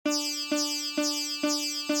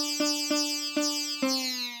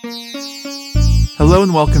Hello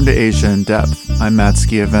and welcome to Asia in Depth. I'm Matt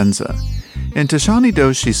Schiavenza. In Tishani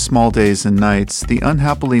Doshi's Small Days and Nights, the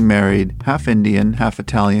unhappily married, half-Indian,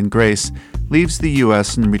 half-Italian Grace leaves the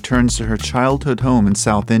U.S. and returns to her childhood home in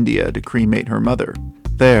South India to cremate her mother.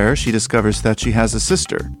 There, she discovers that she has a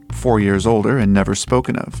sister, 4 years older and never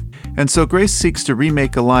spoken of. And so Grace seeks to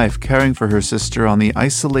remake a life caring for her sister on the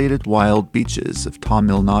isolated wild beaches of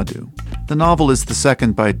Tamil Nadu. The novel is the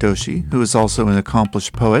second by Doshi, who is also an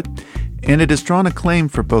accomplished poet, and it has drawn acclaim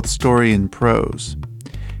for both story and prose.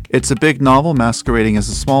 It's a big novel masquerading as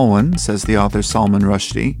a small one, says the author Salman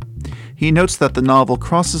Rushdie. He notes that the novel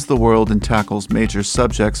crosses the world and tackles major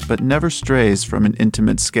subjects, but never strays from an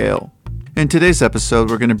intimate scale. In today's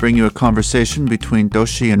episode, we're going to bring you a conversation between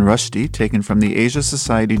Doshi and Rushdie taken from the Asia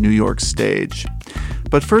Society New York stage.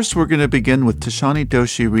 But first, we're going to begin with Tishani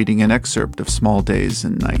Doshi reading an excerpt of Small Days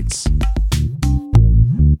and Nights.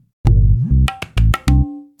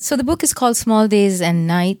 So the book is called Small Days and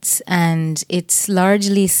Nights, and it's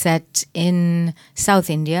largely set in South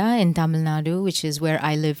India, in Tamil Nadu, which is where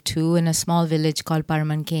I live too, in a small village called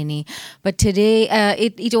Paramankeni. But today,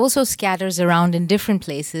 it also scatters around in different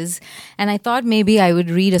places, and I thought maybe I would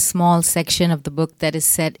read a small section of the book that is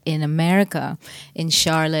set in America, in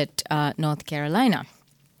Charlotte, North Carolina.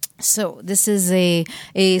 So this is a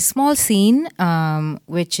small scene,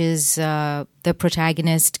 which is the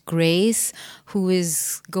protagonist, Grace, who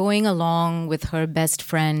is going along with her best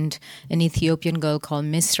friend, an Ethiopian girl called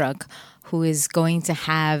Misrak, who is going to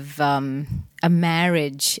have a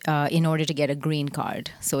marriage in order to get a green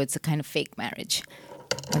card. So it's a kind of fake marriage.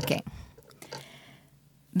 Okay.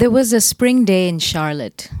 There was a spring day in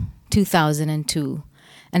Charlotte, 2002,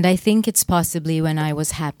 and I think it's possibly when I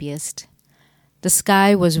was happiest. The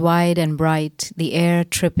sky was wide and bright, the air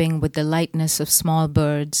tripping with the lightness of small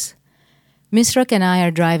birds. Misrak and I are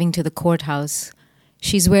driving to the courthouse.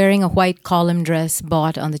 She's wearing a white column dress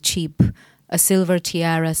bought on the cheap, a silver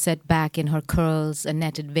tiara set back in her curls, a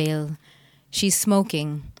netted veil. She's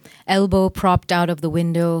smoking, elbow propped out of the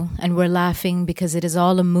window, and we're laughing because it is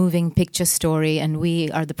all a moving picture story and we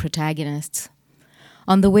are the protagonists.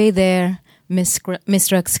 On the way there,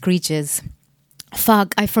 Misrak screeches,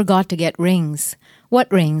 "Fuck, I forgot to get rings."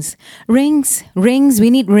 "What rings?" Rings, we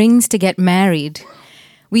need rings to get married."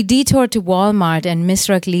 We detour to Walmart and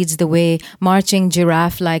Misrak leads the way, marching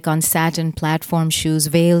giraffe-like on satin platform shoes,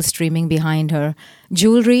 veil streaming behind her.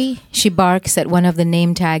 "Jewelry?" She barks at one of the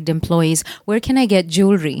name-tagged employees. "Where can I get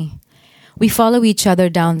jewelry?" We follow each other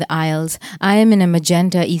down the aisles. I am in a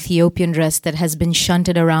magenta Ethiopian dress that has been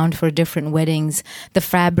shunted around for different weddings. The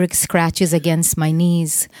fabric scratches against my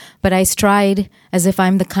knees. But I stride as if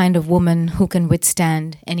I'm the kind of woman who can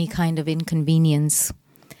withstand any kind of inconvenience.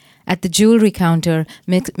 At the jewelry counter,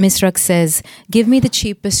 Misrak says, "Give me the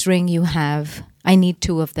cheapest ring you have. I need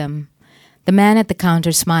 2 of them." The man at the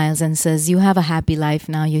counter smiles and says, "You have a happy life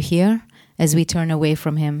now, you hear?" as we turn away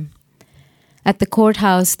from him. At the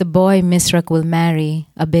courthouse, the boy Misrak will marry,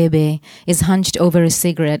 a bebe, is hunched over a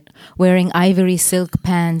cigarette, wearing ivory silk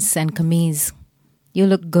pants and kameez. "You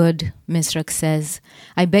look good," Misrak says.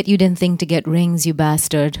 "I bet you didn't think to get rings, you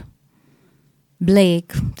bastard."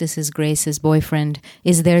 Blake, this is Grace's boyfriend,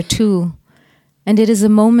 is there too. And it is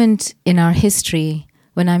a moment in our history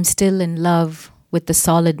when I'm still in love with the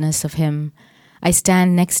solidness of him. I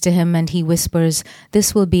stand next to him and he whispers,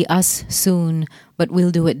 "This will be us soon, but we'll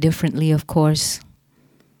do it differently, of course."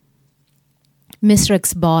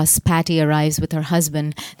 Misrak's boss, Patty, arrives with her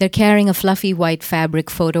husband. They're carrying a fluffy white fabric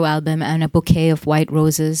photo album and a bouquet of white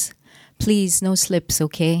roses. "Please, no slips,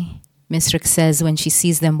 okay?" Misrak says when she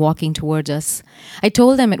sees them walking towards us. I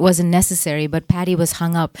told them it wasn't necessary, but Patty was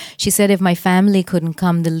hung up. She said if my family couldn't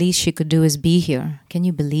come, the least she could do is be here. Can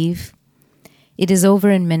you believe? It is over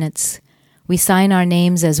in minutes. We sign our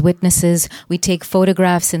names as witnesses. We take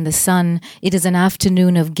photographs in the sun. It is an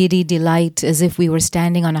afternoon of giddy delight, as if we were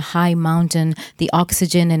standing on a high mountain, the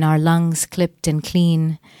oxygen in our lungs clipped and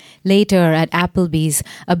clean. Later, at Applebee's,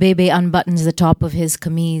 a bebe unbuttons the top of his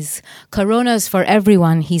kameez. "Coronas for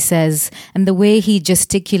everyone," he says, and the way he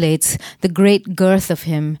gesticulates, the great girth of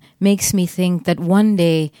him, makes me think that one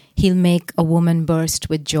day he'll make a woman burst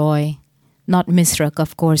with joy. Not Misrak,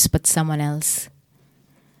 of course, but someone else.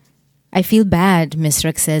 "I feel bad,"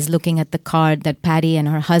 Misrak says, looking at the card that Patty and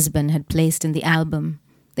her husband had placed in the album.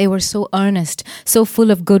 They were so earnest, so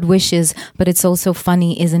full of good wishes, but it's also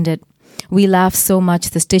funny, isn't it? We laugh so much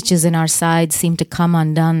the stitches in our sides seem to come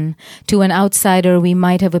undone. To an outsider, we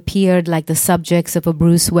might have appeared like the subjects of a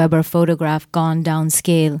Bruce Weber photograph gone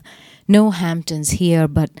downscale. No Hamptons here,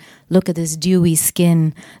 but look at this dewy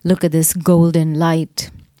skin, look at this golden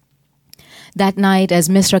light. That night, as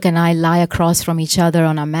Misrak and I lie across from each other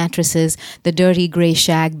on our mattresses, the dirty gray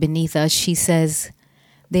shag beneath us, she says,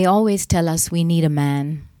 "They always tell us we need a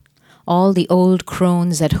man. All the old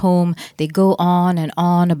crones at home, they go on and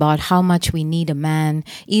on about how much we need a man.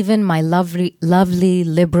 Even my lovely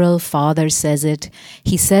liberal father says it.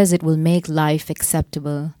 He says it will make life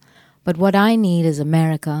acceptable. But what I need is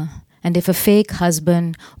America. And if a fake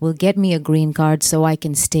husband will get me a green card so I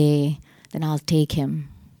can stay, then I'll take him."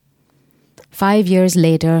 5 years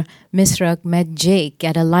later, Misrak met Jake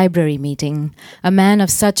at a library meeting, a man of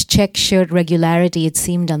such check shirt regularity it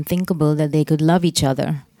seemed unthinkable that they could love each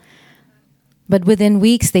other. But within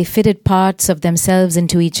weeks, they fitted parts of themselves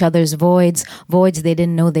into each other's voids they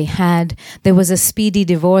didn't know they had. There was a speedy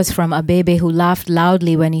divorce from Abebe, who laughed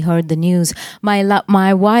loudly when he heard the news.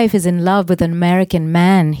 My wife is in love with an American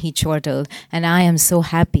man," he chortled, "and I am so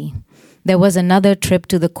happy." There was another trip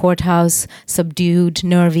to the courthouse, subdued,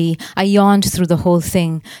 nervy. I yawned through the whole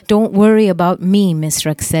thing. "Don't worry about me,"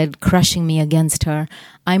 Misrak said, crushing me against her.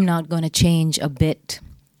 "I'm not going to change a bit."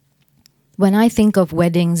 When I think of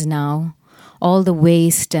weddings now, all the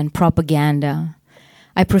waste and propaganda,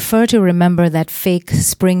 I prefer to remember that fake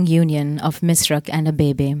spring union of Misrak and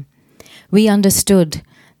Abebe. We understood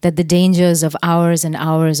that the dangers of hours and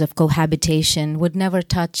hours of cohabitation would never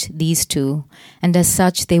touch these two, and as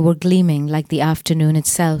such they were gleaming like the afternoon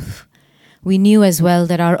itself. We knew as well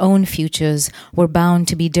that our own futures were bound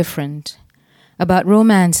to be different. About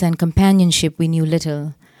romance and companionship we knew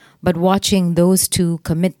little, but watching those two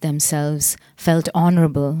commit themselves felt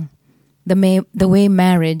honorable, the way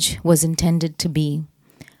marriage was intended to be,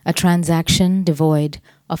 a transaction devoid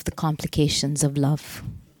of the complications of love.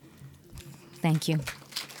 Thank you.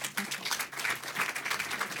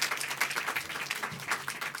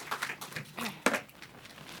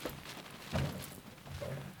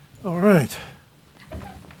 All right.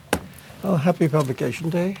 Well, happy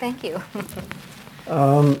Publication Day. Thank you.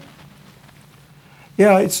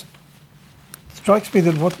 Yeah, it strikes me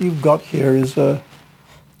that what you've got here is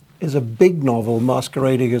a big novel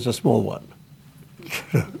masquerading as a small one.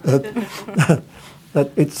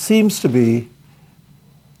 that it seems to be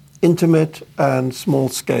intimate and small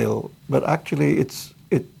scale, but actually it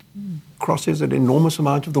crosses an enormous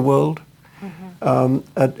amount of the world. And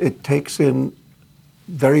it takes in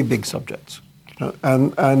very big subjects,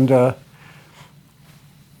 and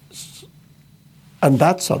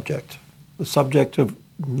that subject, the subject of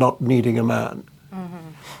not needing a man,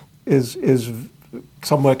 is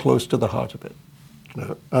somewhere close to the heart of it.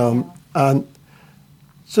 And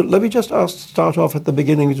so let me just start off at the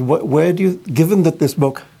beginning. Where do you, given that this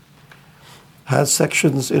book has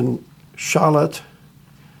sections in Charlotte,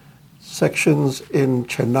 sections in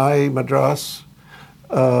Chennai, Madras,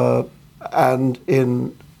 and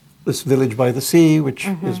in this village by the sea, which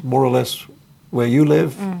is more or less where you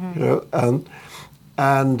live,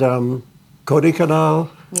 and Kodaikanal,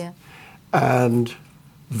 and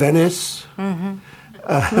Venice, and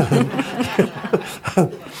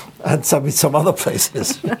some other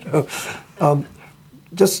places.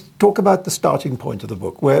 Just talk about the starting point of the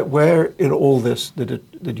book. Where in all this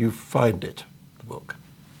did you find it, the book?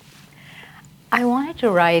 I wanted to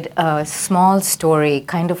write a small story,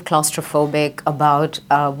 kind of claustrophobic, about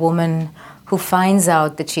a woman who finds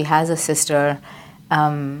out that she has a sister,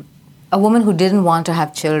 a woman who didn't want to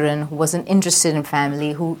have children, who wasn't interested in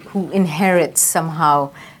family, who inherits somehow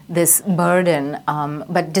this burden,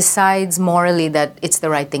 but decides morally that it's the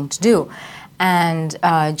right thing to do. And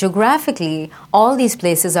geographically, all these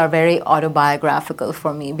places are very autobiographical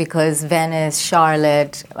for me, because Venice,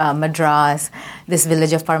 Charlotte, Madras, this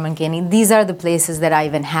village of Parmankeni, these are the places that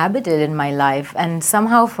I've inhabited in my life. And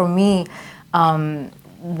somehow for me,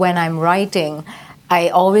 when I'm writing, I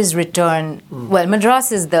always return, well,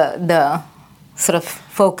 Madras is the sort of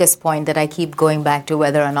focus point that I keep going back to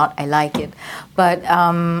whether or not I like it. But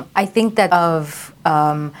I think that of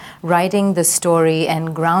writing the story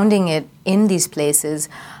and grounding it in these places,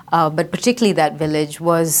 but particularly that village,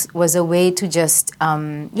 was a way to just,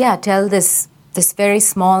 tell this very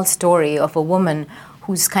small story of a woman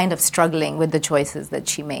who's kind of struggling with the choices that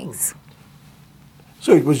she makes.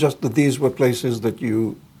 So it was just that these were places that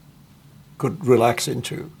you could relax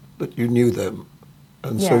into, that you knew them.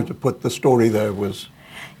 And so to put the story there was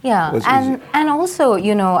easy. And also,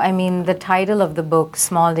 I mean, the title of the book,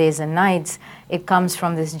 Small Days and Nights, it comes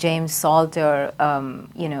from this James Salter,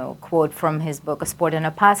 quote from his book, A Sport and a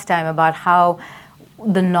Pastime, about how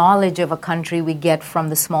the knowledge of a country we get from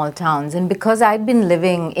the small towns. And because I'd been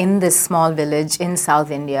living in this small village in South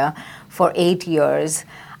India for 8 years,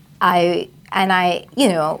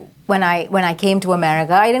 when I came to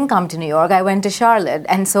America, I didn't come to New York. I went to Charlotte,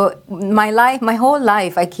 and so my whole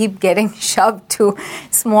life, I keep getting shoved to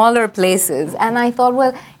smaller places. And I thought,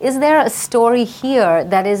 well, is there a story here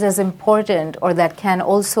that is as important, or that can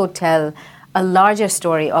also tell a larger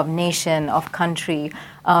story of nation, of country?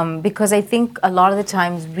 Because I think a lot of the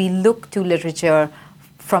times we look to literature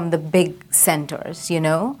from the big centers, you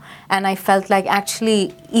know? And I felt like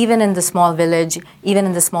actually, even in the small village, even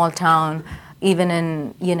in the small town, even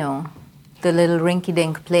in, you know, the little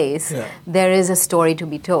rinky-dink place, there is a story to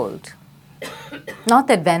be told. Not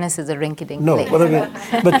that Venice is a rinky-dink place. No, but I mean,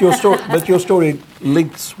 but your story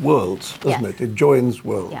links worlds, doesn't it? It joins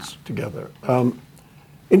worlds together.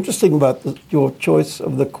 Interesting about your choice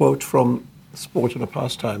of the quote from Sport and a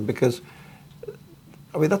Pastime, because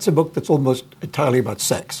I mean, that's a book that's almost entirely about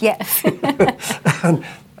sex. Yes.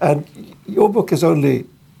 and your book is only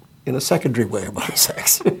in a secondary way about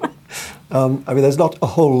sex. I mean, there's not a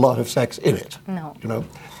whole lot of sex in it. No. You know?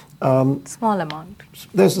 Small amount.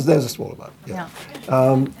 There's a small amount, yeah.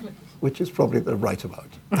 Which is probably the right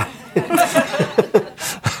amount.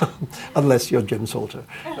 Unless you're Jim Salter.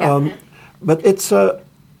 Yeah. But it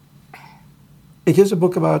is a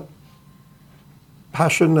book about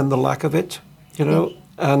passion and the lack of it, you know?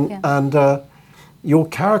 And your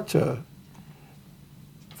character,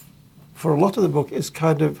 for a lot of the book, is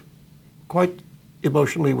kind of quite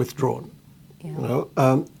emotionally withdrawn, you know,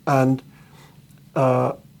 and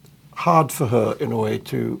hard for her in a way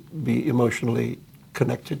to be emotionally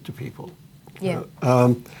connected to people. Yeah.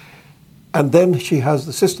 And then she has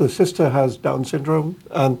the sister. The sister has Down syndrome,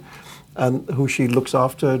 and who she looks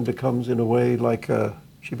after and becomes in a way like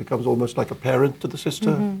she becomes almost like a parent to the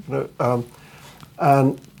sister. Mm-hmm. You know?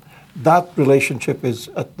 And that relationship is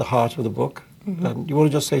at the heart of the book. Mm-hmm. And you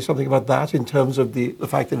want to just say something about that in terms of the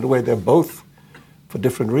fact that in a way they're both, for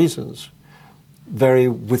different reasons, very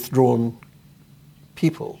withdrawn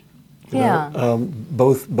people. You know?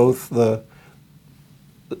 Both the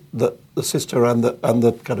sister and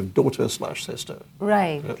the kind of daughter / sister.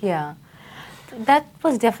 Right. Yeah. That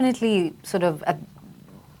was definitely sort of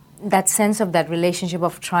that sense of that relationship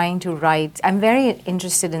of trying to write. I'm very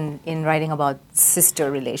interested in writing about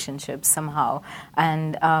sister relationships somehow.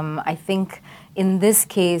 And I think in this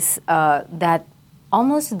case, that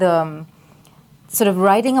almost the sort of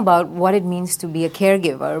writing about what it means to be a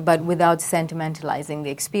caregiver, but without sentimentalizing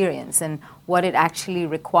the experience and what it actually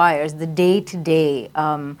requires, the day-to-day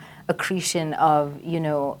accretion of, you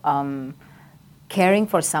know, caring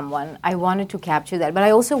for someone. I wanted to capture that, but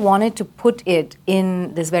I also wanted to put it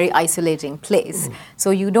in this very isolating place.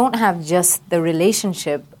 So you don't have just the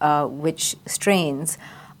relationship which strains,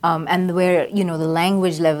 and where, you know, the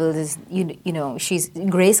language level is, you know,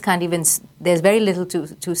 Grace can't even, there's very little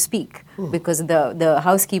to speak because the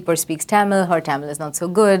housekeeper speaks Tamil, her Tamil is not so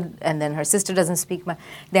good, and then her sister doesn't speak much.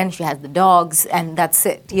 Then she has the dogs, and that's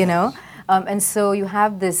it, you know. And so you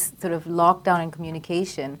have this sort of lockdown in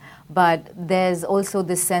communication, but there's also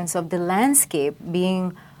this sense of the landscape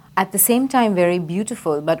being at the same time very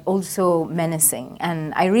beautiful, but also menacing.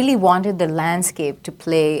 And I really wanted the landscape to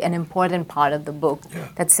play an important part of the book,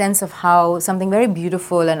 that sense of how something very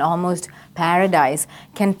beautiful and almost paradise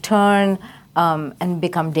can turn and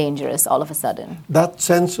become dangerous all of a sudden. That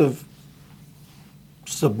sense of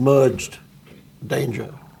submerged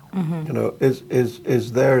danger, you know,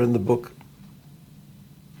 is there in the book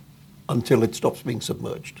until it stops being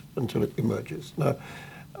submerged, until it emerges. Now,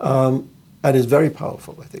 and is very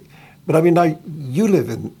powerful, I think. But I mean, now you live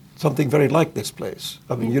in something very like this place.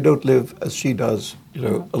 I mean, you don't live as she does, you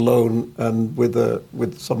know, alone and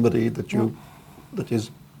with somebody that is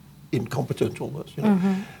incompetent almost. You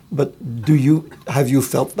know? But have you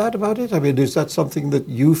felt that about it? I mean, is that something that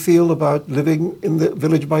you feel about living in the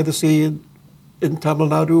village by the sea in Tamil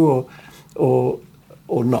Nadu,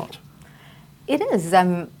 or not? It is.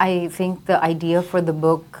 I think the idea for the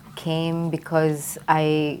book came because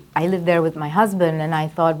I lived there with my husband, and I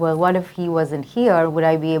thought, well, what if he wasn't here? Would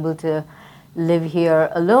I be able to live here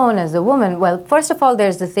alone as a woman? Well, first of all,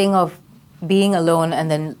 there's the thing of being alone and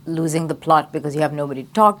then losing the plot because you have nobody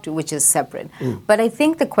to talk to, which is separate. But I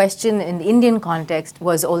think the question in the Indian context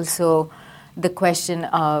was also the question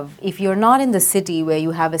of, if you're not in the city where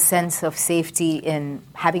you have a sense of safety in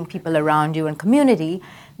having people around you and community,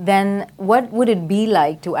 then what would it be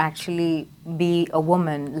like to actually be a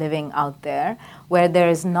woman living out there where there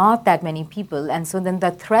is not that many people? And so then the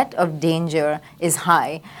threat of danger is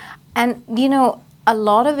high. And, you know, a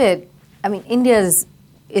lot of it, I mean, India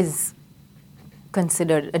is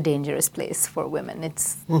considered a dangerous place for women.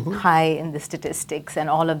 It's high in the statistics and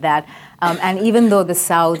all of that. And even though the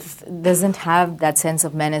South doesn't have that sense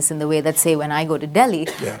of menace in the way that, say, when I go to Delhi,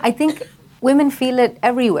 I think women feel it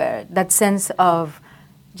everywhere, that sense of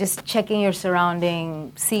just checking your surrounding,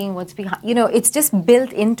 seeing what's behind. It's just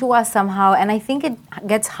built into us somehow, and I think it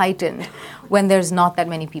gets heightened when there's not that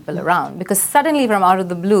many people around, because suddenly from out of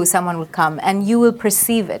the blue, someone will come and you will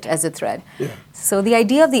perceive it as a threat. Yeah. So the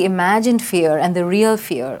idea of the imagined fear and the real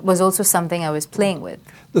fear was also something I was playing with.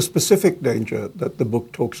 The specific danger that the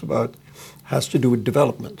book talks about has to do with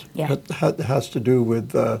development. Yeah. It has to do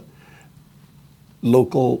with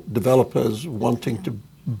local developers wanting to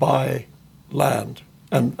buy land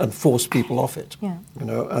and force people off it,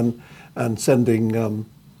 and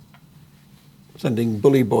sending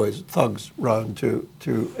bully boys, thugs, round to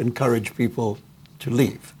encourage people to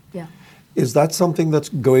leave. Yeah. Is that something that's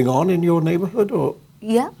going on in your neighborhood, or?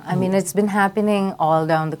 Yeah, I mean, it's been happening all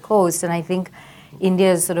down the coast, and I think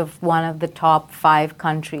India is sort of one of the top 5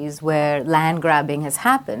 countries where land grabbing has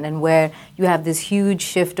happened, and where you have this huge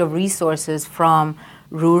shift of resources from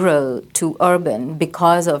rural to urban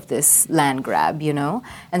because of this land grab,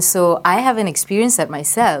 And so I haven't experienced that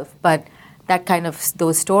myself, but that kind of,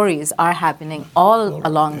 those stories are happening all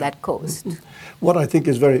along that coast. What I think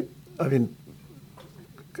is very,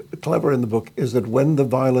 clever in the book is that when the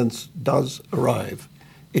violence does arrive,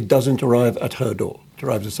 it doesn't arrive at her door. It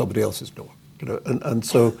arrives at somebody else's door, and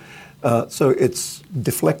so it's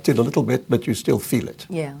deflected a little bit, but you still feel it.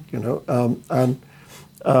 Yeah. And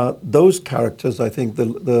those characters, I think,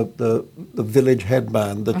 the village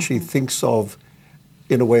headman that she thinks of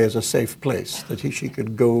in a way as a safe place, that she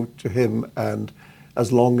could go to him, and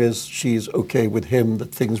as long as she's okay with him,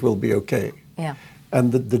 that things will be okay. Yeah.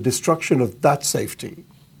 And the destruction of that safety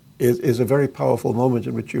is a very powerful moment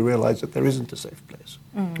in which you realize that there isn't a safe place.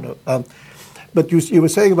 But you were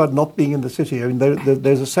saying about not being in the city. I mean,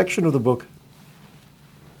 there's a section of the book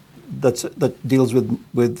that deals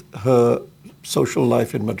with her social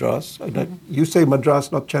life in Madras. You say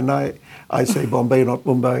Madras, not Chennai. I say Bombay, not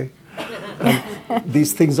Mumbai.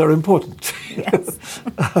 These things are important. Yes.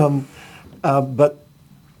 But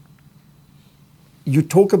you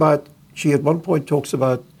talk about, she at one point talks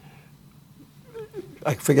about,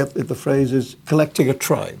 I forget if the phrase is, collecting a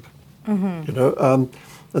tribe.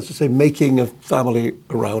 Let's just say making a family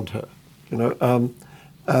around her.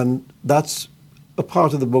 And that's a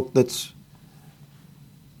part of the book that's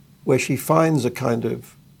where she finds a kind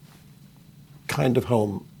of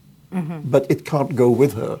home, but it can't go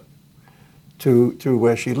with her to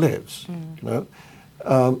where she lives.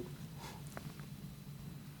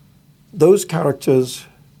 Those characters,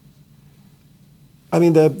 I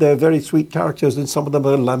mean, they're very sweet characters, and some of them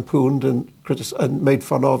are lampooned and made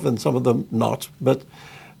fun of, and some of them not. But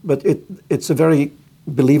it's a very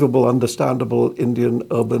believable, understandable Indian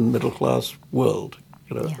urban middle class world,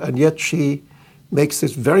 Yeah. And yet she makes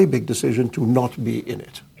this very big decision to not be in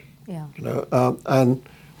it. Yeah. And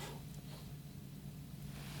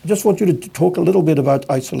I just want you to talk a little bit about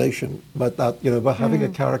isolation, about that, about having a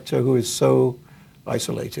character who is so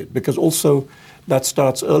isolated, because also that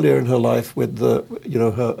starts earlier in her life with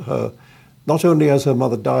her not only as her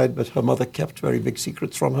mother died, but her mother kept very big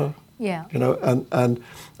secrets from her. Yeah.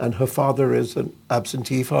 And her father is an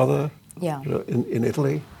absentee father. Yeah. In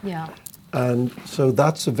Italy. Yeah. And so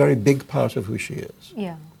that's a very big part of who she is.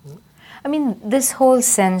 Yeah. I mean, this whole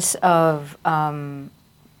sense of trying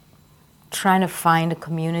to find a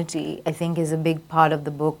community, I think, is a big part of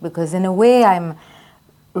the book, because in a way I'm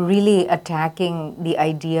really attacking the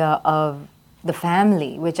idea of the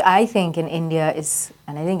family, which I think in India is,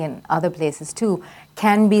 and I think in other places too,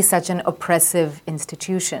 can be such an oppressive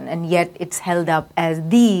institution, and yet it's held up as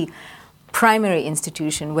the primary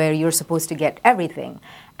institution where you're supposed to get everything.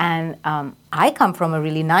 And I come from a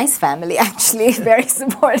really nice family, actually, very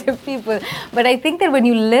supportive people. But I think that when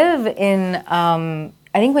you live in,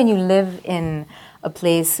 a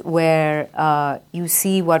place where you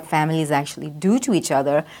see what families actually do to each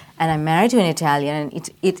other, and I'm married to an Italian, and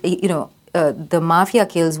the mafia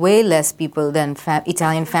kills way less people than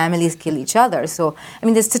Italian families kill each other. So, I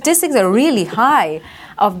mean, the statistics are really high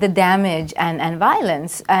of the damage and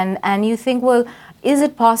violence. And you think, well, is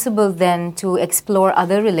it possible then to explore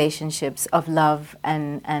other relationships of love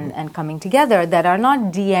and coming together that are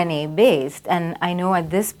not DNA-based? And I know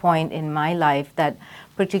at this point in my life that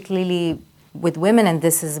particularly with women, and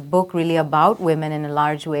this is a book really about women in a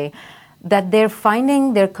large way, that they're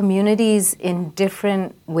finding their communities in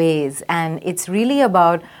different ways. And it's really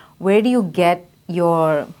about where do you get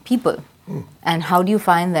your people? And how do you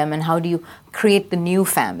find them, and how do you create the new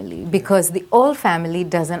family? Because the old family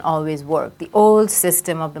doesn't always work. The old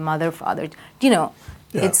system of the mother, father,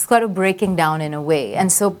 it's sort of breaking down in a way.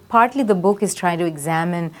 And so partly the book is trying to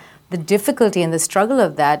examine the difficulty and the struggle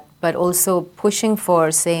of that, but also pushing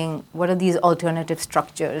for saying, what are these alternative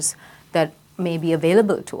structures that may be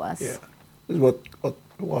available to us? Yeah,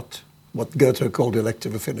 what Goethe called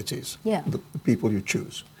elective affinities. Yeah. The people you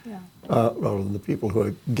choose, rather than the people who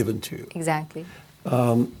are given to you. Exactly.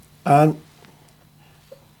 And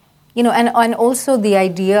and also the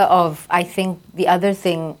idea of, I think the other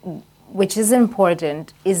thing which is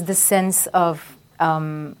important is the sense of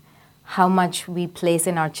how much we place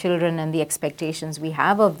in our children and the expectations we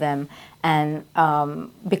have of them. And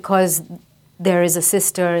because there is a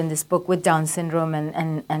sister in this book with Down syndrome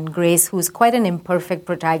and Grace, who's quite an imperfect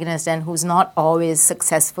protagonist and who's not always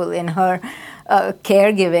successful in her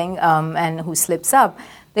caregiving and who slips up.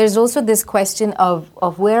 There's also this question of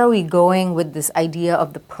where are we going with this idea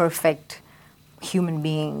of the perfect human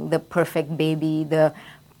being, the perfect baby, the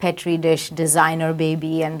Petri dish designer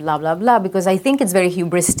baby, and blah, blah, blah. Because I think it's very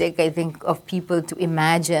hubristic, I think, of people to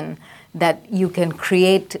imagine that you can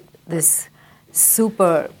create this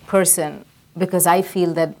super person, because I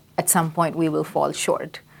feel that at some point we will fall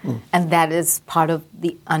short. And that is part of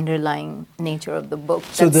the underlying nature of the book.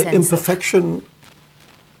 So the imperfection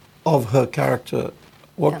of her character,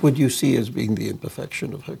 what would you see as being the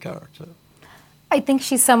imperfection of her character? I think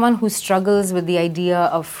she's someone who struggles with the idea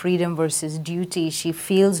of freedom versus duty. She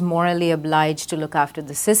feels morally obliged to look after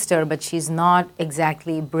the sister, but she's not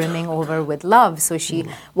exactly brimming over with love. So she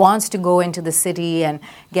wants to go into the city and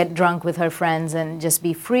get drunk with her friends and just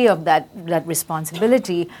be free of that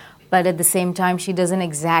responsibility. But at the same time, she doesn't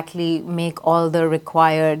exactly make all the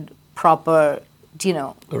required proper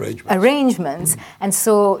arrangements. And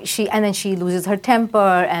so then she loses her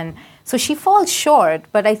temper, and so she falls short.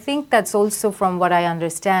 But I think that's also, from what I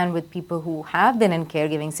understand with people who have been in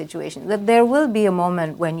caregiving situations, that there will be a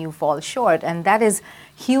moment when you fall short, and that is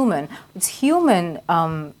human. It's human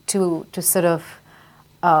to sort of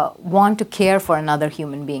want to care for another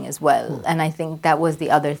human being as well. And I think that was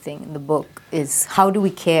the other thing in the book, is how do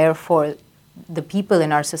we care for the people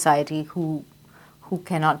in our society who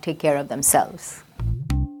cannot take care of themselves.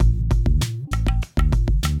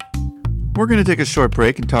 We're going to take a short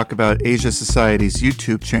break and talk about Asia Society's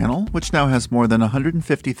YouTube channel, which now has more than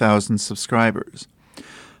 150,000 subscribers.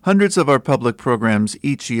 Hundreds of our public programs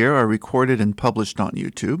each year are recorded and published on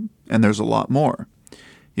YouTube, and there's a lot more.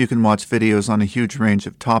 You can watch videos on a huge range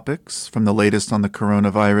of topics, from the latest on the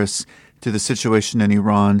coronavirus to the situation in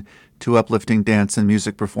Iran to uplifting dance and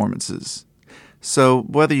music performances. So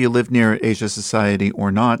whether you live near Asia Society or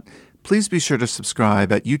not, please be sure to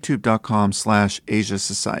subscribe at youtube.com/Asia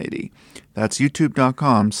Society. That's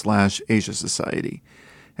youtube.com/Asia Society.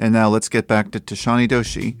 And now let's get back to Tishani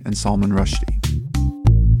Doshi and Salman Rushdie.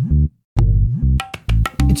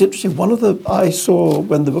 It's interesting. I saw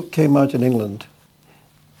when the book came out in England,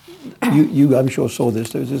 you I'm sure saw this.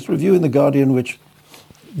 There was this review in The Guardian which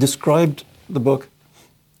described the book.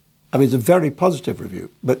 I mean, it's a very positive review,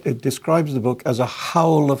 but it describes the book as a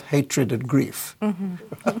howl of hatred and grief. You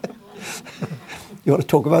want to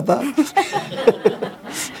talk about that?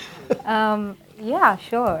 Yeah,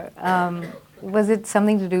 sure. Was it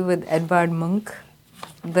something to do with Edvard Munch?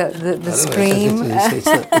 The scream?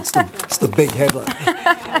 It's the big headline.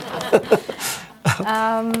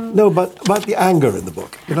 No, but about the anger in the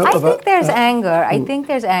book. I think there's anger. I think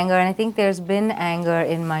there's anger, and I think there's been anger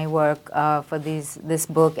in my work for this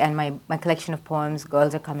book and my collection of poems,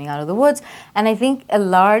 Girls Are Coming Out of the Woods. And I think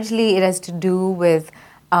largely it has to do with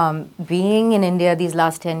being in India these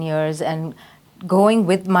last 10 years and going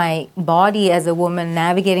with my body as a woman,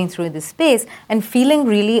 navigating through this space and feeling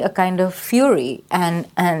really a kind of fury and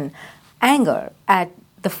anger at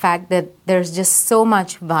the fact that there's just so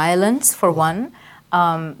much violence, for one,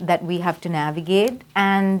 that we have to navigate,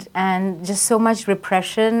 and just so much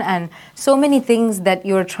repression and so many things that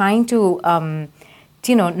you're trying to,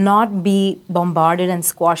 not be bombarded and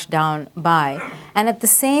squashed down by. And at the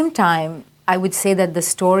same time, I would say that the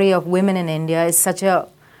story of women in India is such a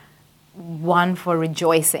one for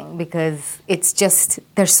rejoicing, because it's just,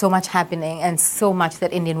 there's so much happening and so much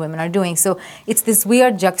that Indian women are doing. So it's this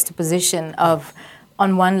weird juxtaposition of,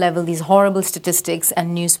 on one level, these horrible statistics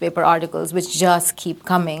and newspaper articles which just keep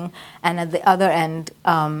coming, and at the other end,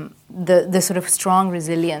 the sort of strong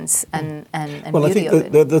resilience and well, beauty I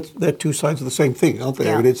think of it. they're two sides of the same thing, aren't they?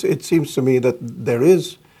 Yeah. I mean, it seems to me that there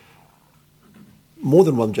is more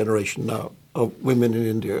than one generation now of women in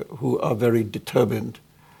India who are very determined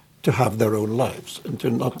to have their own lives and to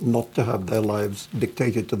not to have their lives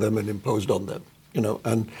dictated to them and imposed on them, you know,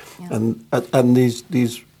 and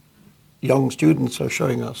these young students are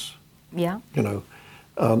showing us, Yeah. you know,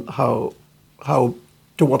 how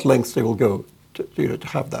to what lengths they will go to, you know, to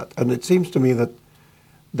have that. And it seems to me that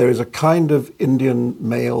there is a kind of Indian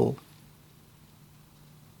male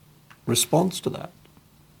response to that,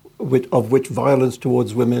 of which violence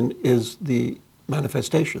towards women is the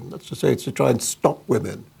manifestation. That's to say, it's to try and stop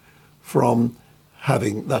women from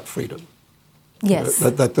having that freedom. Yes.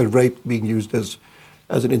 That the rape being used as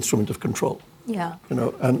an instrument of control. Yeah. You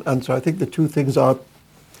know, and so I think the two things are,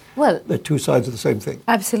 Well, they're two sides of the same thing.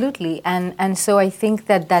 absolutely. And so I think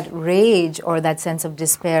that rage or that sense of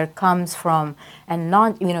despair comes from, and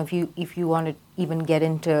not, you know, if you want to even get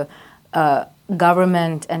into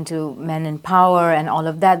government and to men in power and all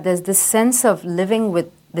of that, there's this sense of living with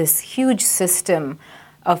this huge system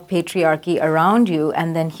of patriarchy around you,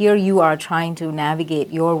 and then here you are trying to navigate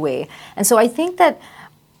your way. And so I think that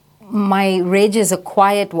my rage is a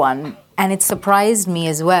quiet one, and it surprised me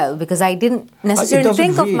as well, because I didn't necessarily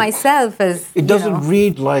think of myself as, It doesn't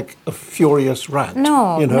read like a furious rant.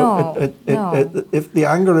 No, you know, no. If the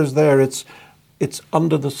anger is there, it's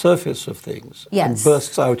under the surface of things and Yes.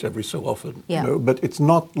 bursts out every so often. Yeah. You know, but it's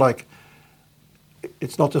not like,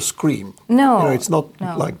 it's not a scream. No, You know, it's not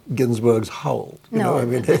no. like Ginsberg's howl. You No. know, I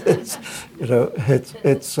mean, it's, you know,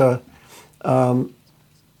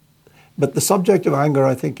 but the subject of anger,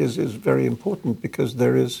 I think, is very important, because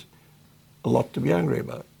there is a lot to be angry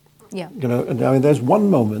about. Yeah. You know, and I mean, there's one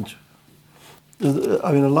moment,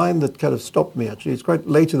 I mean, a line that kind of stopped me, actually. It's quite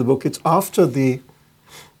late in the book. It's after the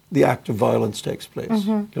act of violence takes place,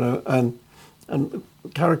 Mm-hmm. you know, and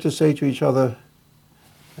characters say to each other,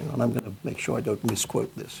 hang on, I'm going to make sure I don't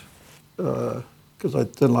misquote this, because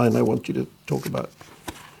the line I want you to talk about.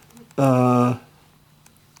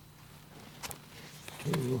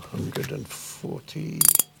 240.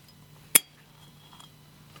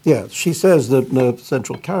 Yeah, she says that the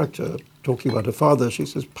central character, talking about her father, she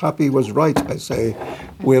says, "Papi was right, I say,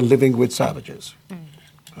 we're living with savages."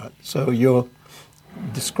 Right? So you're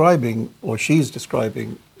describing, or she's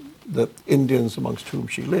describing, the Indians amongst whom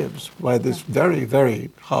she lives by this very, very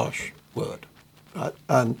harsh word. Right?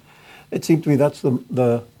 And it seemed to me that's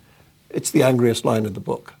it's the angriest line in the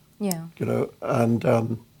book. Yeah. You know, and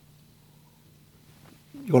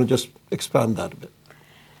you want to just expand that a bit?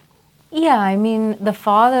 Yeah, I mean, the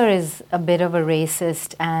father is a bit of a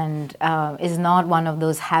racist and is not one of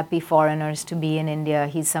those happy foreigners to be in India.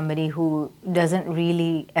 He's somebody who doesn't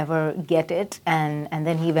really ever get it, and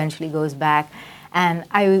then he eventually goes back. And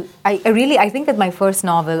I think that my first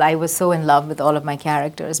novel, I was so in love with all of my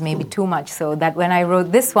characters, maybe too much so, that when I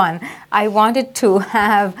wrote this one, I wanted to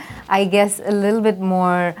have, I guess, a little bit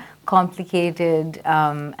more complicated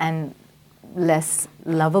and less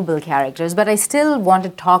lovable characters, but I still want to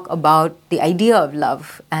talk about the idea of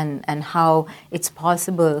love and how it's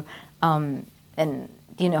possible, and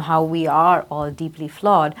you know how we are all deeply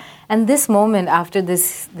flawed. And this moment after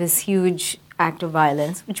this huge act of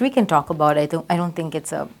violence, which we can talk about, I don't think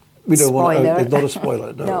it's a spoiler. It's not a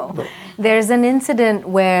spoiler. No. There's an incident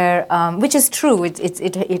where, which is true.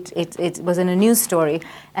 It was in a news story,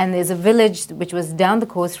 and there's a village which was down the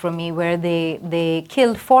coast from me where they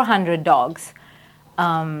killed 400 dogs.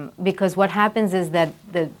 Because what happens is that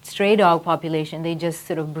the stray dog population, they just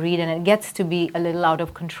sort of breed, and it gets to be a little out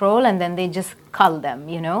of control, and then they just cull them,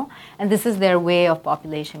 you know? And this is their way of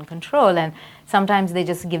population control. And sometimes they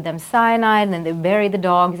just give them cyanide, and then they bury the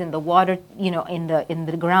dogs in the water, you know, in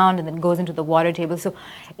the ground, and then it goes into the water table. So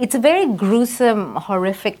it's a very gruesome,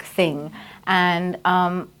 horrific thing. And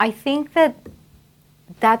I think that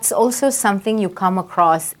that's also something you come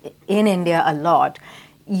across in India a lot.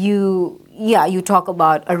 You talk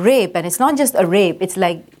about a rape, and it's not just a rape, it's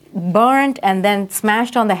like burnt and then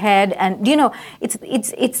smashed on the head, and you know,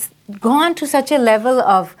 it's gone to such a level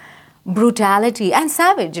of brutality and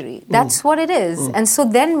savagery. That's what it is. And so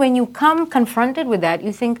then when you come confronted with that,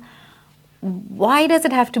 you think, why does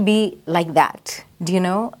it have to be like that? Do you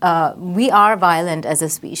know? We are violent as a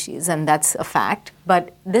species, and that's a fact,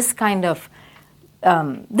 but this kind of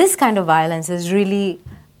violence is really,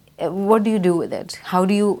 what do you do with it? How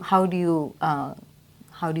do you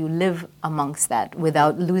live amongst that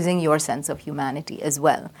without losing your sense of humanity as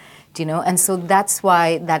well? Do you know? And so that's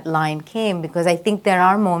why that line came, because I think there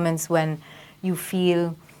are moments when you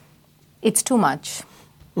feel it's too much.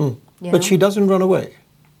 But know? she doesn't run away.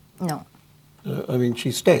 No. I mean,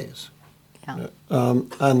 she stays. Yeah.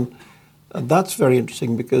 And that's very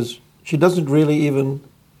interesting, because she doesn't really even,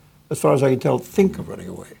 as far as I can tell, think of running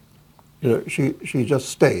away. You know, she just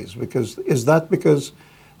stays. Is that because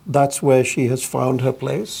that's where she has found her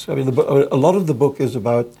place. I mean, a lot of the book is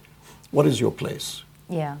about what is your place.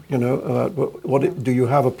 Yeah. You know, do you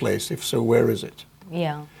have a place? If so, where is it?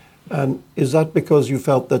 Yeah. And is that because you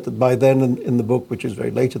felt that by then in the book, which is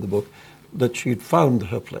very late in the book, that she'd found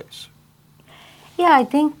her place? Yeah, I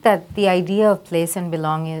think that the idea of place and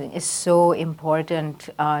belonging is so important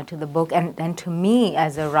to the book and to me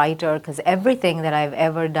as a writer, because everything that I've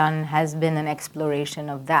ever done has been an exploration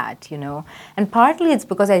of that, you know. And partly it's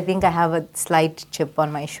because I think I have a slight chip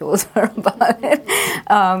on my shoulder about it.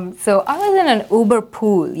 So I was in an Uber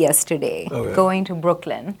pool yesterday, going to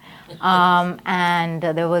Brooklyn, and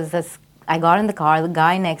there was this. I got in the car, the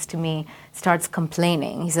guy next to me starts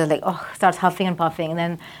complaining. He says like, starts huffing and puffing, and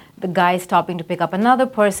then the guy is stopping to pick up another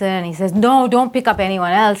person, and he says, no, don't pick up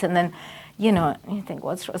anyone else. And then, you know, you think,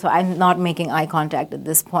 what's wrong? So I'm not making eye contact at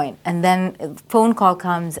this point. And then a phone call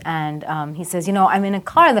comes, and he says, you know, I'm in a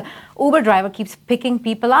car, and the Uber driver keeps picking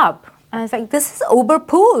people up. And I was like, this is Uber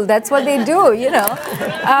pool. That's what they do, you know.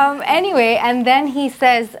 Anyway, and then he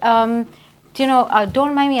says, you know,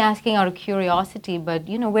 don't mind me asking out of curiosity, but,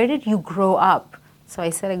 you know, where did you grow up? So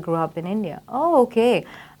I said, I grew up in India. Oh, okay.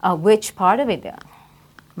 Which part of India?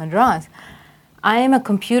 Madras. I am a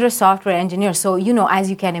computer software engineer, so, you know, as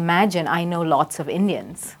you can imagine, I know lots of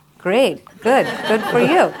Indians. Great, good for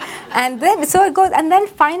you. And then, so it goes, and then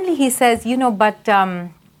finally he says, you know, but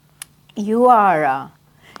you are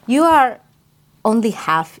only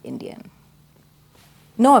half Indian.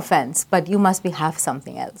 No offense, but you must be half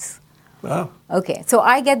something else. Wow. Okay, so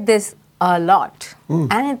I get this a lot.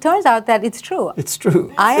 And it turns out that it's true. It's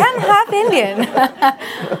true. I am half Indian.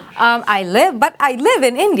 I live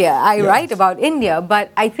in India. I write about India.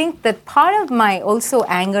 But I think that part of my also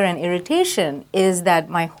anger and irritation is that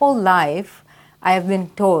my whole life I have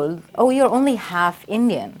been told, oh, you're only half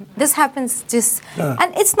Indian. This happens just,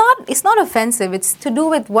 and it's not offensive. It's to do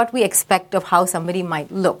with what we expect of how somebody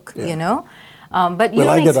might look, you know. But you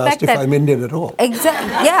don't I get expect asked if I'm Indian at all.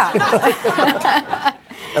 Exactly. Yeah.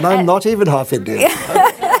 And I'm not even half Indian.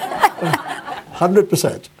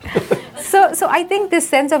 100%. So I think this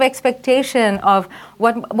sense of expectation of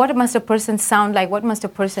what must a person sound like, what must a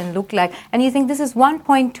person look like, and you think this is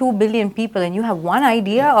 1.2 billion people, and you have one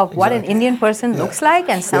idea of what an Indian person looks like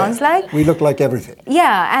and sounds like. We look like everything.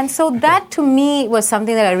 Yeah, and so that to me was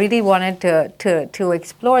something that I really wanted to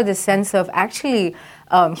explore, this sense of actually.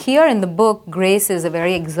 Here in the book, Grace is a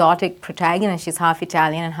very exotic protagonist. She's half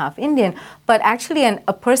Italian and half Indian. But actually,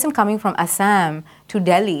 a person coming from Assam to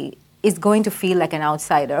Delhi is going to feel like an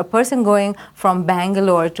outsider. A person going from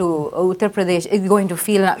Bangalore to Uttar Pradesh is going to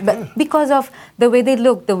feel, because of the way they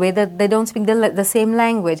look, the way that they don't speak the same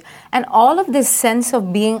language. And all of this sense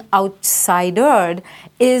of being outsidered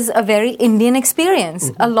is a very Indian experience.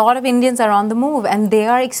 A lot of Indians are on the move, and they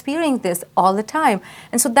are experiencing this all the time.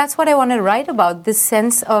 And so that's what I want to write about, this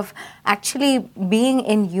sense of actually being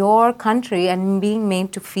in your country and being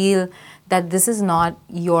made to feel that this is not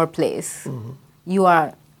your place.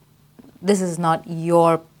 This is not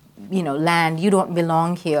your, land. You don't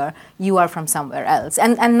belong here. You are from somewhere else.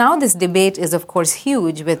 And now this debate is, of course,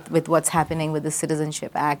 huge with what's happening with the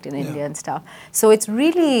Citizenship Act in India and stuff. So it's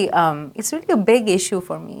really a big issue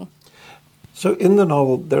for me. So in the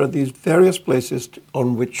novel, there are these various places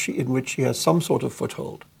in which she has some sort of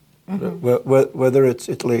foothold, whether it's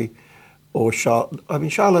Italy or Charlotte. I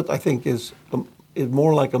mean, Charlotte, I think, is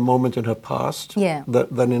more like a moment in her past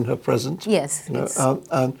than in her present. Yes.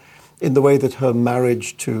 And in the way that her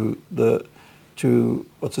marriage to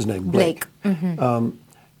what's his name, Blake,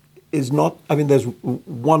 is not. I mean, there's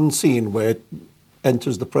one scene where it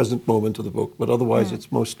enters the present moment of the book, but otherwise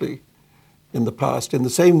it's mostly in the past. In the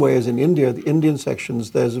same way as in India, the Indian sections,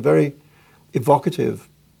 there's a very evocative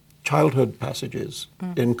childhood passages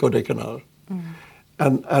in Kodaikanal.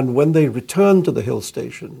 And when they return to the hill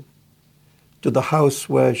station, to the house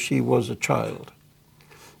where she was a child,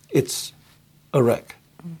 it's a wreck.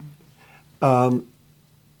 I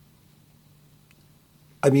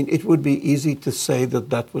mean, it would be easy to say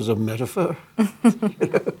that was a metaphor,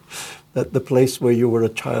 that the place where you were a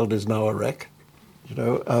child is now a wreck,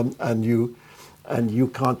 and you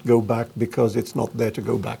can't go back because it's not there to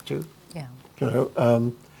go back to. Yeah.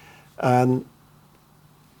 And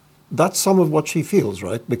that's some of what she feels,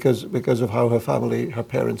 right? Because of how her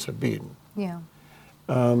parents have been. Yeah.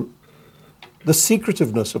 The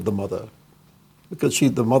secretiveness of the mother, because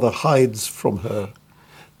the mother hides from her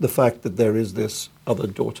the fact that there is this other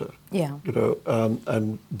daughter. Yeah.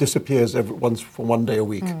 And disappears for one day a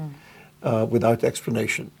week without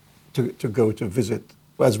explanation to go to visit,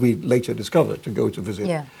 as we later discover, to go to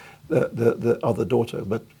visit the other daughter.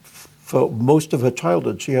 But for most of her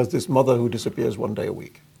childhood, she has this mother who disappears one day a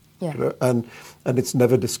week. Yeah. You know, and it's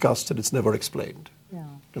never discussed and it's never explained. Yeah.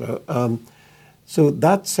 You know, so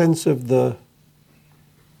that sense of that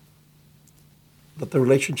the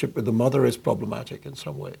relationship with the mother is problematic in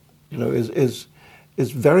some way, you know, is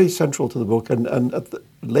very central to the book. And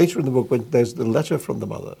later in the book, when there's the letter from the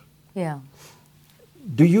mother, Yeah.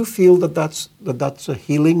 do you feel that's a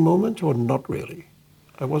healing moment or not really?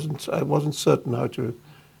 I wasn't certain how to.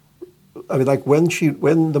 I mean, like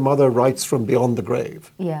when the mother writes from beyond the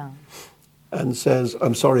grave Yeah. and says,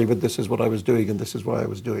 "I'm sorry, but this is what I was doing, and this is why I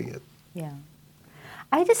was doing it." Yeah.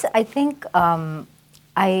 I think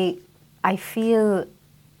I feel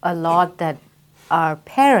a lot that our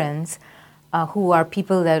parents, who are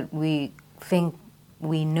people that we think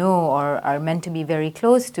we know or are meant to be very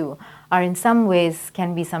close to, are in some ways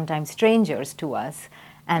can be sometimes strangers to us,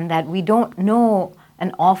 and that we don't know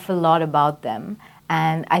an awful lot about them.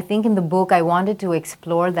 And I think in the book I wanted to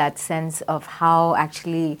explore that sense of how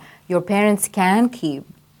actually your parents can keep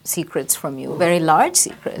secrets from you, very large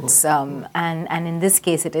secrets, and in this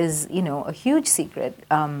case it is, you know, a huge secret.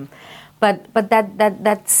 But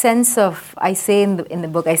that sense of, I say in the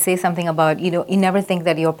book, I say something about, you know, you never think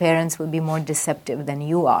that your parents will be more deceptive than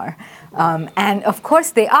you are, and of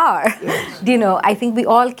course they are. Yes. You know, I think we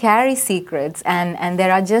all carry secrets, and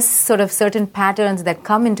there are just sort of certain patterns that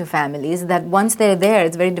come into families that once they're there,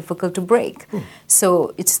 it's very difficult to break.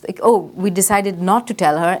 So it's like, oh, we decided not to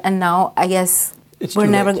tell her, and now I guess It's we're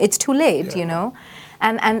too never. late. It's too late, Yeah. you know.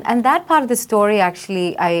 And that part of the story,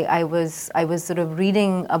 actually, I was sort of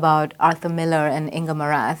reading about Arthur Miller and Inga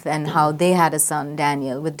Marath and how they had a son,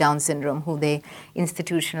 Daniel, with Down syndrome, who they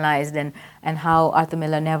institutionalized, and how Arthur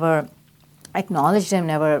Miller never acknowledged him,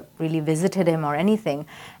 never really visited him or anything.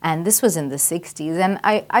 And this was in the 60s. And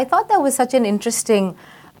I thought that was such an interesting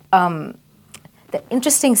the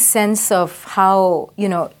interesting sense of how, you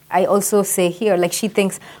know, I also say here, like she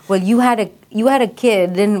thinks, well, you had a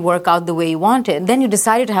kid, didn't work out the way you wanted, then you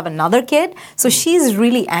decided to have another kid. So she's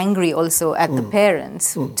really angry also at the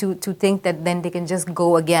parents to think that then they can just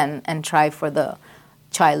go again and try for the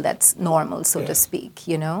child that's normal, so to speak,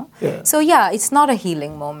 you know? Yeah. So yeah, it's not a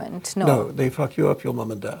healing moment, no. No, they fuck you up, your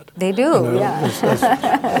mum and dad. They do, You know, yeah.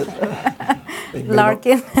 they may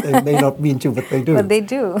Larkin. they may not mean to, but they do. But they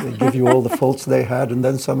do. They give you all the faults they had and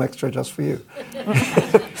then some extra just for you.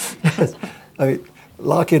 I mean,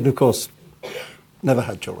 Larkin, of course, never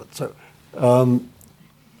had children, so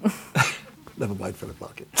never mind Philip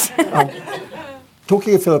Larkin.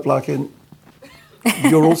 Talking of Philip Larkin,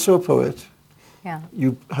 you're also a poet. Yeah.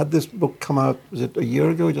 You had this book come out, was it a year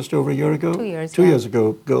ago, just over a year ago? 2 years, 2 yeah. years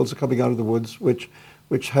ago, Girls Are Coming Out of the Woods, which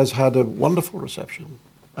has had a wonderful reception.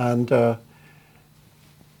 And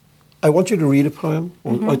I want you to read a poem.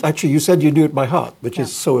 Mm-hmm. Actually, you said you knew it by heart, which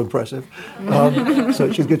is so impressive.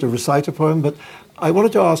 So she's going to recite a poem. But I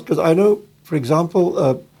wanted to ask, because I know, for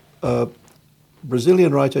example,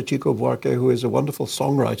 Brazilian writer Chico Buarque, who is a wonderful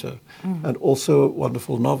songwriter and also a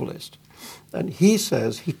wonderful novelist. And he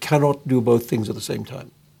says he cannot do both things at the same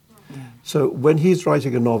time. Yeah. So when he's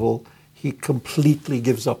writing a novel, he completely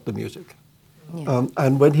gives up the music. Yeah.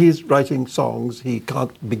 And when he's writing songs, he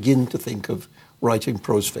can't begin to think of writing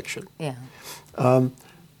prose fiction. Yeah.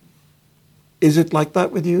 Is it like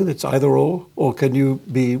that with you? It's either or can you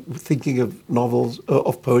be thinking of novels,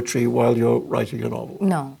 of poetry while you're writing a novel?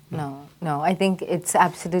 No. I think it's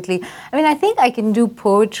absolutely. I mean, I think I can do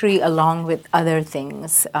poetry along with other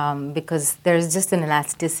things because there's just an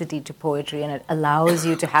elasticity to poetry, and it allows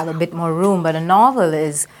you to have a bit more room. But a novel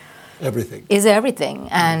is everything.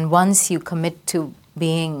 And once you commit to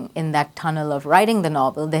being in that tunnel of writing the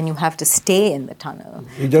novel, then you have to stay in the tunnel.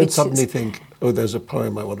 You don't suddenly think, oh, there's a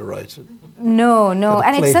poem I want to write. No.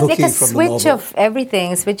 And it's like a switch novel. of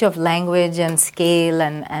everything, a switch of language and scale.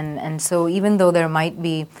 And so even though there might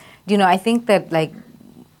be, you know, I think that, like,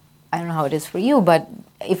 I don't know how it is for you, but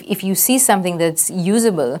if you see something that's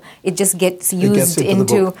usable, it just gets used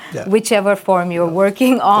into whichever form you're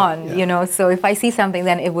working on, you know. So if I see something,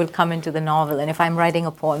 then it will come into the novel. And if I'm writing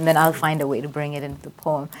a poem, then I'll find a way to bring it into the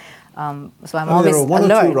poem. So I'm always alert. There are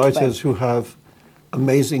one or two writers who have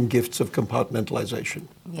amazing gifts of compartmentalization,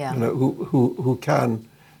 you know, who can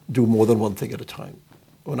do more than one thing at a time.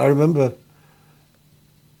 When I remember,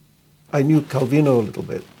 I knew Calvino a little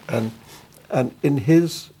bit, and in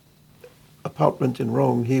his apartment in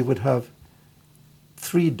Rome, he would have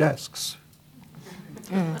 3 desks.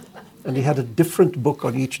 And he had a different book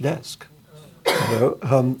on each desk, you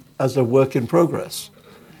know, as a work in progress.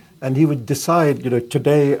 And he would decide, you know,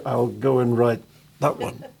 today I'll go and write that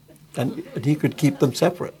one. And he could keep them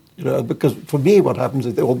separate, you know, because for me what happens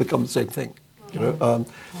is they all become the same thing, you know.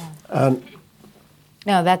 And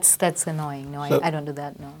No, that's annoying. No, So- I don't do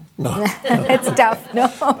that. No, No. it's tough. No.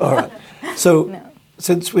 All right. So,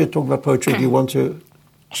 since we're talking about poetry, do you want to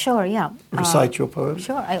Sure. Yeah. recite your poem?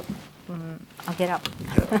 Sure. I'll get up.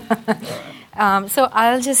 So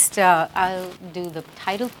I'll just I'll do the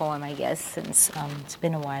title poem, I guess, since it's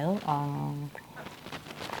been a while.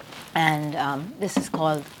 And this is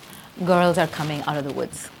called "Girls Are Coming Out of the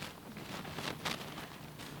Woods."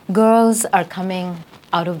 Girls are coming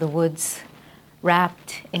out of the woods,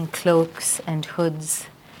 wrapped in cloaks and hoods,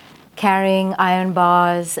 carrying iron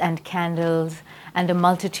bars and candles and a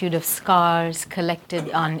multitude of scars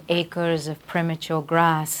collected on acres of premature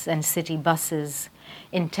grass and city buses,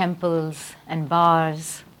 in temples and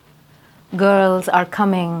bars. Girls are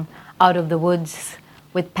coming out of the woods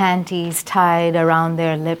with panties tied around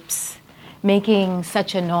their lips, making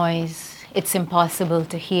such a noise it's impossible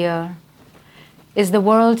to hear. Is the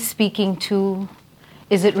world speaking too?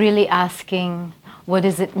 Is it really asking, what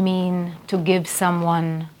does it mean to give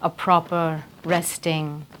someone a proper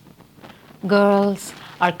resting? Girls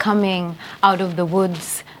are coming out of the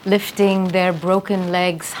woods, lifting their broken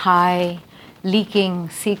legs high, leaking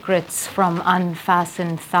secrets from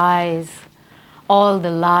unfastened thighs. All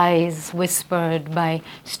the lies whispered by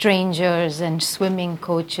strangers and swimming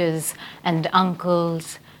coaches and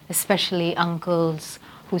uncles, especially uncles,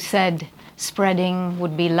 who said spreading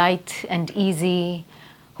would be light and easy,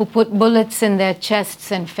 who put bullets in their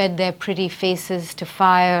chests and fed their pretty faces to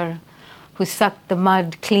fire, who sucked the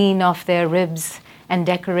mud clean off their ribs and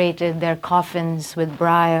decorated their coffins with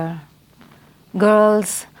briar.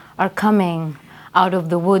 Girls are coming out of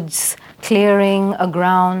the woods, clearing a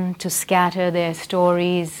ground to scatter their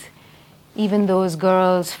stories. Even those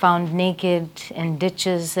girls found naked in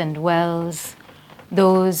ditches and wells,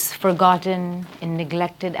 those forgotten in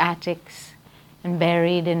neglected attics and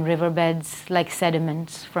buried in riverbeds like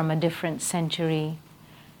sediments from a different century.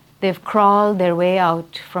 They've crawled their way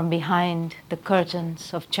out from behind the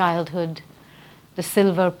curtains of childhood, the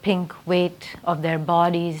silver-pink weight of their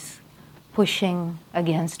bodies pushing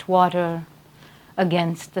against water,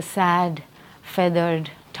 against the sad, feathered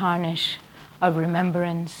tarnish of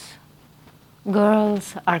remembrance.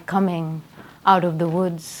 Girls are coming out of the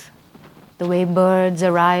woods, the way birds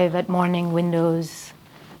arrive at morning windows,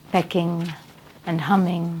 pecking and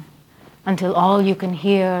humming, until all you can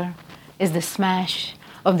hear is the smash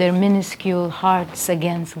of their minuscule hearts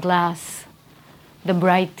against glass, the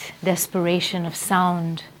bright desperation of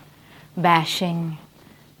sound, bashing,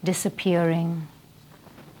 disappearing.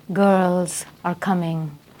 Girls are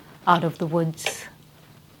coming out of the woods.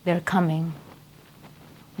 They're coming.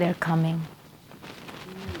 They're coming.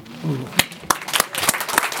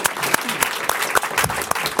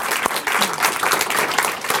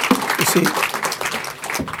 You see,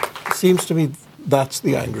 it seems to me that's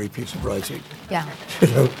the angry piece of writing. Yeah. You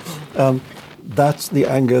know, that's the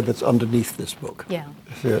anger that's underneath this book. Yeah.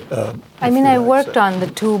 If I mean, you I like worked so. on the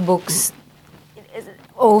two books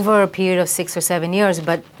over a period of 6 or 7 years,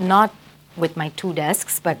 but not with my two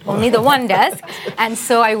desks, but only the one desk. And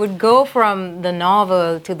so I would go from the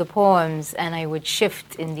novel to the poems, and I would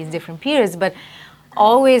shift in these different periods, but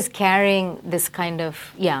always carrying this kind of,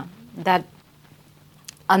 that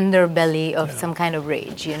underbelly of some kind of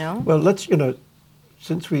rage, you know? Well, let's,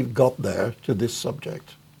 since we've got there to this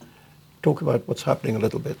subject, talk about what's happening a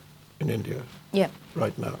little bit in India Yeah.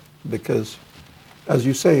 right now. Because, as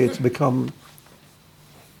you say, it's become,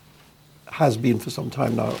 has been for some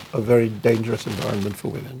time now, a very dangerous environment for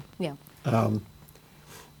women. Yeah.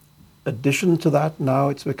 Addition to that, now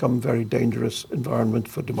it's become a very dangerous environment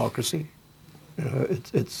for democracy.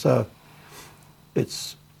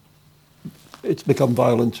 It's become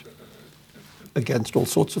violent against all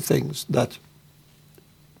sorts of things that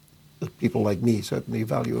people like me certainly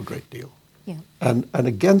value a great deal. Yeah. And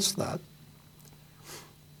against that,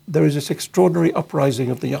 there is this extraordinary uprising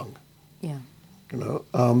of the young. Yeah.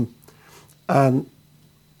 And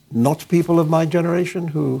not people of my generation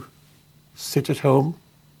who sit at home,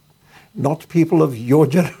 not people of your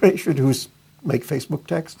generation who make Facebook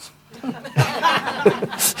texts.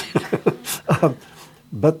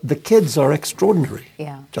 But the kids are extraordinary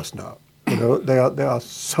just now. They are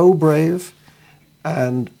so brave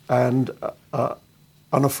and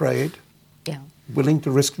unafraid, willing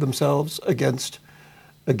to risk themselves against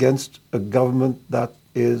a government that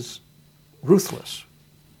is ruthless,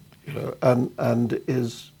 and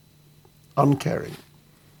is uncaring.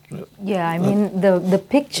 Yeah, I mean, the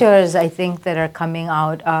pictures I think that are coming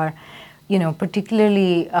out are,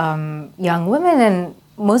 particularly young women and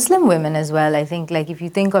Muslim women as well. I think, like, if you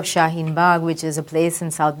think of Shaheen Bagh, which is a place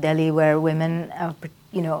in South Delhi where women,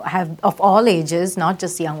 have of all ages, not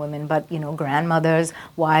just young women, but, grandmothers,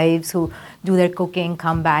 wives who do their cooking,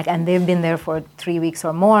 come back, and they've been there for 3 weeks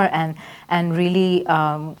or more, and really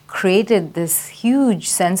created this huge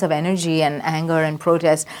sense of energy and anger and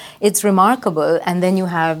protest. It's remarkable. And then you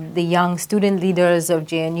have the young student leaders of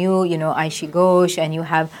JNU, Aishi Ghosh, and you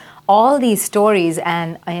have all these stories,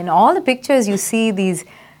 and in all the pictures you see these.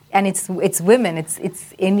 And it's women, it's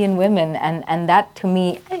Indian women, and that to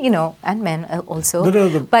me, and men also.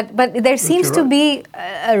 But there seems to be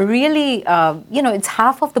a really, it's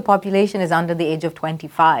half of the population is under the age of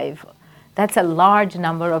 25. That's a large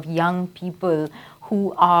number of young people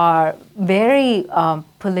who are very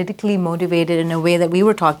politically motivated in a way that we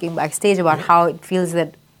were talking backstage about how it feels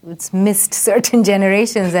that it's missed certain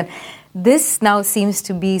generations. And this now seems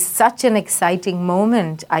to be such an exciting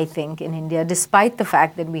moment, I think, in India, despite the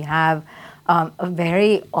fact that we have a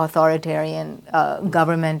very authoritarian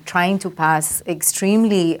government trying to pass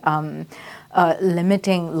extremely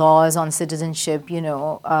limiting laws on citizenship,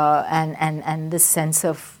 and this sense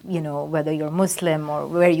of, whether you're Muslim or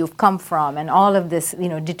where you've come from, and all of this,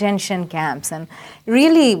 detention camps, and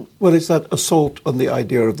really... Well, it's that assault on the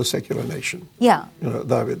idea of the secular nation. Yeah.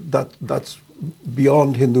 That's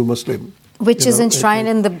beyond Hindu-Muslim. Which is enshrined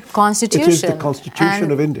in the Constitution. It is the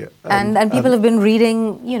Constitution of India. And people have been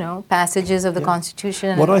reading, passages of the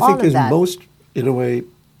Constitution. What and I think all is that. most, in a way,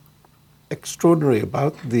 extraordinary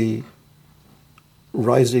about the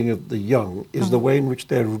rising of the young is the way in which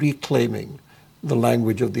they're reclaiming the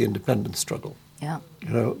language of the independence struggle. Yeah.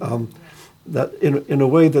 That in a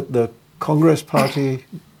way that the Congress Party,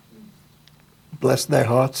 bless their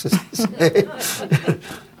hearts,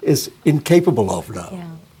 is incapable of now. Yeah.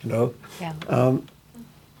 Yeah.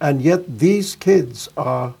 And yet these kids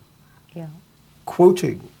are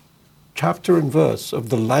quoting chapter and verse of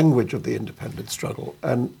the language of the independence struggle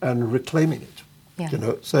and reclaiming it.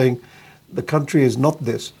 Yeah. Saying the country is not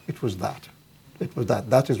this, it was that. It was that.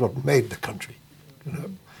 That is what made the country.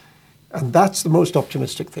 And that's the most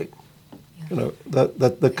optimistic thing. Yeah.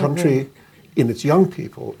 That the country in its young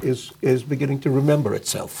people is beginning to remember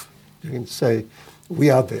itself. You can say, we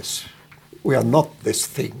are this. We are not this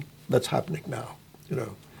thing that's happening now,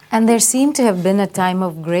 And there seemed to have been a time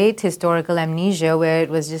of great historical amnesia where it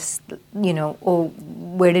was just,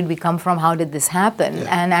 where did we come from? How did this happen?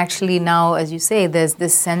 Yeah. And actually now, as you say, there's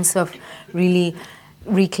this sense of really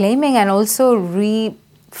reclaiming and also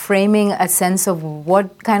reframing a sense of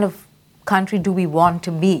what kind of country do we want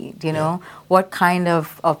to be, What kind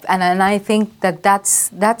of and I think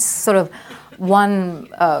that's sort of one,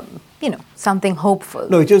 something hopeful.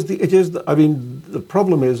 No, it is. The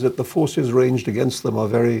problem is that the forces ranged against them are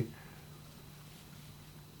very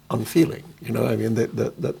unfeeling.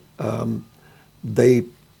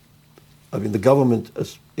 The government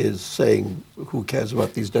is saying, "Who cares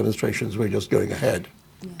about these demonstrations? We're just going ahead,"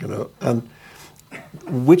 and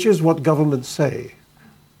which is what governments say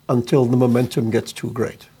until the momentum gets too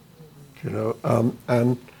great,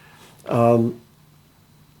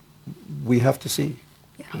 we have to see.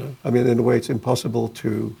 In a way, it's impossible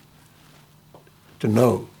to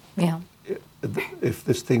know if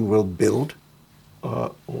this thing will build,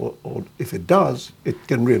 or if it does, it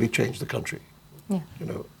can really change the country. Yeah.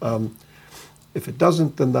 If it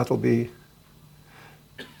doesn't, then it'll be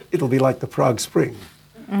like the Prague Spring,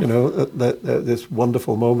 this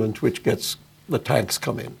wonderful moment which gets the tanks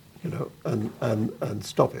come in, and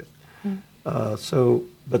stop it.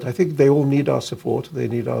 But I think they all need our support. They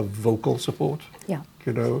need our vocal support. Yeah,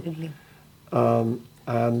 absolutely.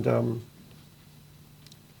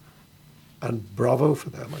 And bravo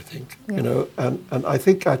for them, I think. And I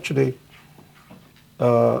think actually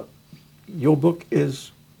your book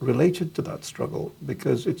is related to that struggle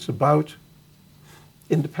because it's about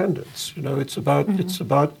independence. It's about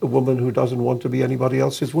a woman who doesn't want to be anybody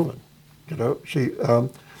else's woman. She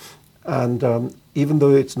even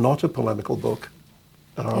though it's not a polemical book,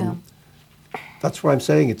 that's why I'm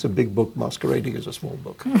saying it's a big book masquerading as a small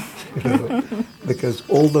book, because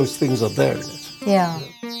all those things are there in it. Yeah.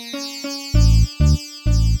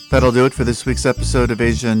 That'll do it for this week's episode of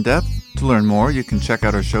Asia in Depth. To learn more, you can check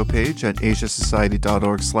out our show page at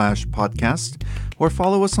asiasociety.org/podcast or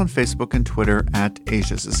follow us on Facebook and Twitter at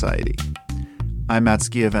Asia Society. I'm Matt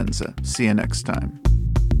Schiavenza. See you next time.